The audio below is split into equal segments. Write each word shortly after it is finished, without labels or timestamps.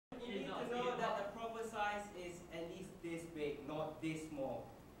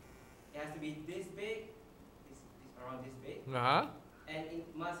has to be this big, this around this big, Uh-huh. and it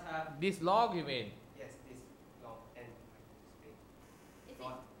must have This long, you mean? yes, this long and this big. It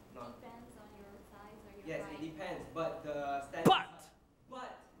Not depends on your size or your yes, height. it depends, but the standard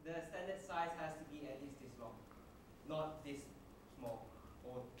but the standard size has to be at least this long, not this small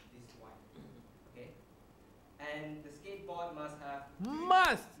or this wide. Okay, and the skateboard must have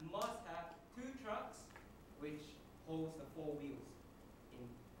two trucks, which holds the 4 wheels in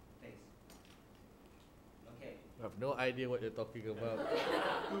place. Okay. I have no idea what you're talking about.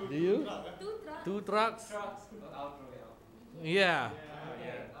 Do you? Two trucks. Two trucks? Trucks. I'll throw it out. Yeah.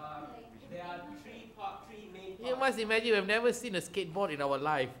 Okay. There are three main parts. You must imagine we've never seen a skateboard in our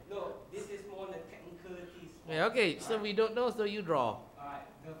life. No, this is more the technicalities. Yeah, okay, so we don't know, so you draw. Alright,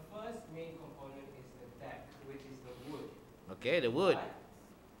 the first main component is the deck, which is the wood. Okay, the wood. Right?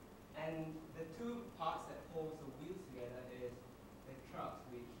 And the two parts that holds the wheels together is the trucks,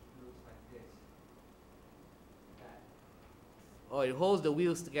 which looks like this. That. Oh, it holds the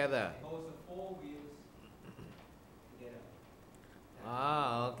wheels together. It holds the 4 wheels together.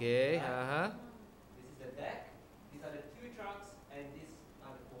 Ah, okay. Right? Uh-huh. This is the deck, these are the 2 trucks, and these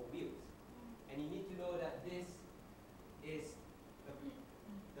are the 4 wheels. And you need to know that this is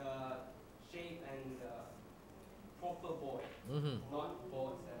the shape and the proper board, not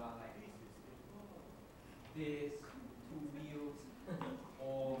boards that are like this, 2 wheels,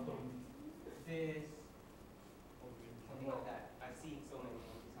 or this, or something like that. I've seen so many,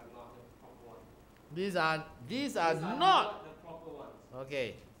 these are not the proper ones. These are These are not. the proper ones.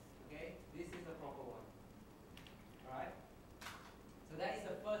 Okay. Okay, this is the proper one. Alright? So that is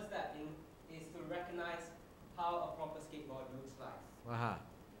the first step is to recognize how a proper skateboard looks like. Uh-huh.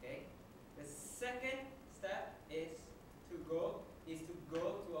 Okay? The second step is to go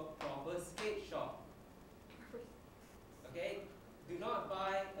to a proper skate shop. Okay? Do not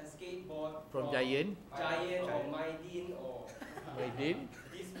buy a skateboard From Giant or Maidin or Maidin?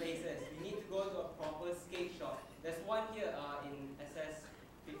 these places. You need to go to a proper skate shop. There's one here in SS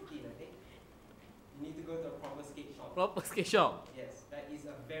 15, I think. You need to go to a proper skate shop. Proper skate shop. Yes, that is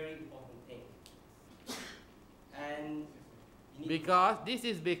a very important thing. And you need This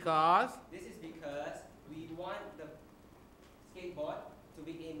is because we want the skateboard to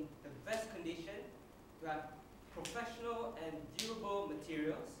be in the best condition, to have professional and durable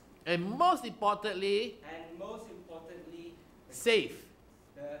materials, and most importantly, safe.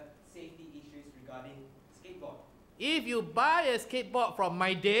 the safety issues regarding skateboard. If you buy a skateboard from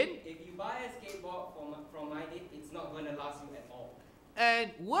Maidin, If you buy a skateboard from Maidin, it's not going to last you at all.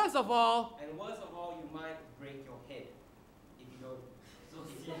 and worst of all, And worst of all, you might break your head if you don't. So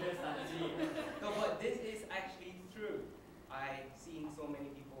serious, Azmi. No, but this is actually true. I've seen so many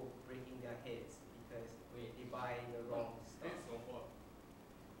people breaking their heads because they buy the wrong stuff.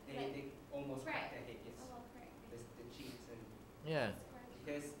 They almost crack their head, yes. Oh, correct. The cheeks and yeah.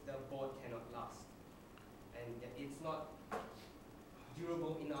 because the board cannot last. And it's not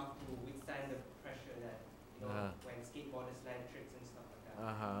durable enough to withstand the pressure that, when skateboarders land tricks and stuff like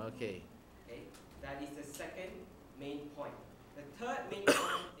that. Okay. Okay, that is the second main point. The third main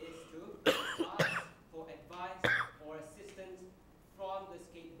point is to ask for advice or assistance from the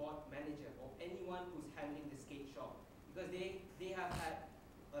skateboard manager or anyone who's handling the skate shop, because they have had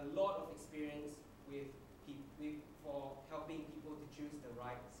a lot of experience for helping people to choose the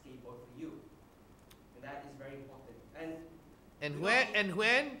right skateboard for you, and that is very important. And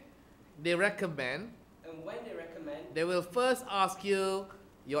when they recommend, when they recommend, they will first ask you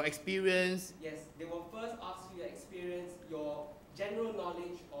your experience. yes, they will first ask you your experience, your general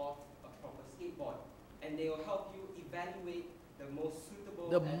knowledge of a proper skateboard, and they will help you evaluate the most suitable,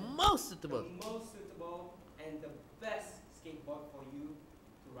 The most suitable and the best skateboard for you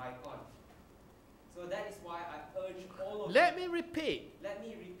to ride on. So that is why I urge all of Let me repeat. Let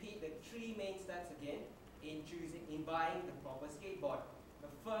me repeat the 3 main steps again in buying the proper skateboard. The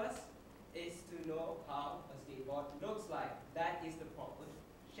first is to know how a skateboard looks like. That is the proper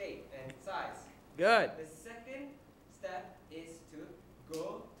shape and size. Good. The second step is to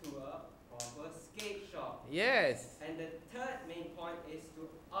go to a proper skate shop. Yes. And the third main point is to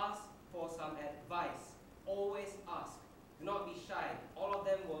ask for some advice. Always ask. Do not be shy. All of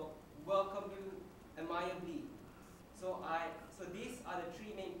them will welcome you amiably. So these are the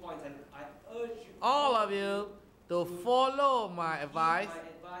 3 main points, and I urge you All of you to follow my advice.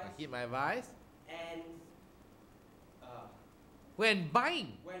 Keep my advice. And When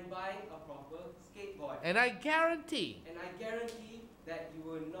buying. when buying a proper skateboard. And I guarantee. That you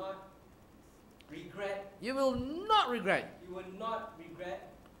will not regret. You will not regret. You will not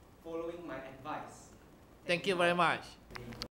regret following my advice. Thank you very much.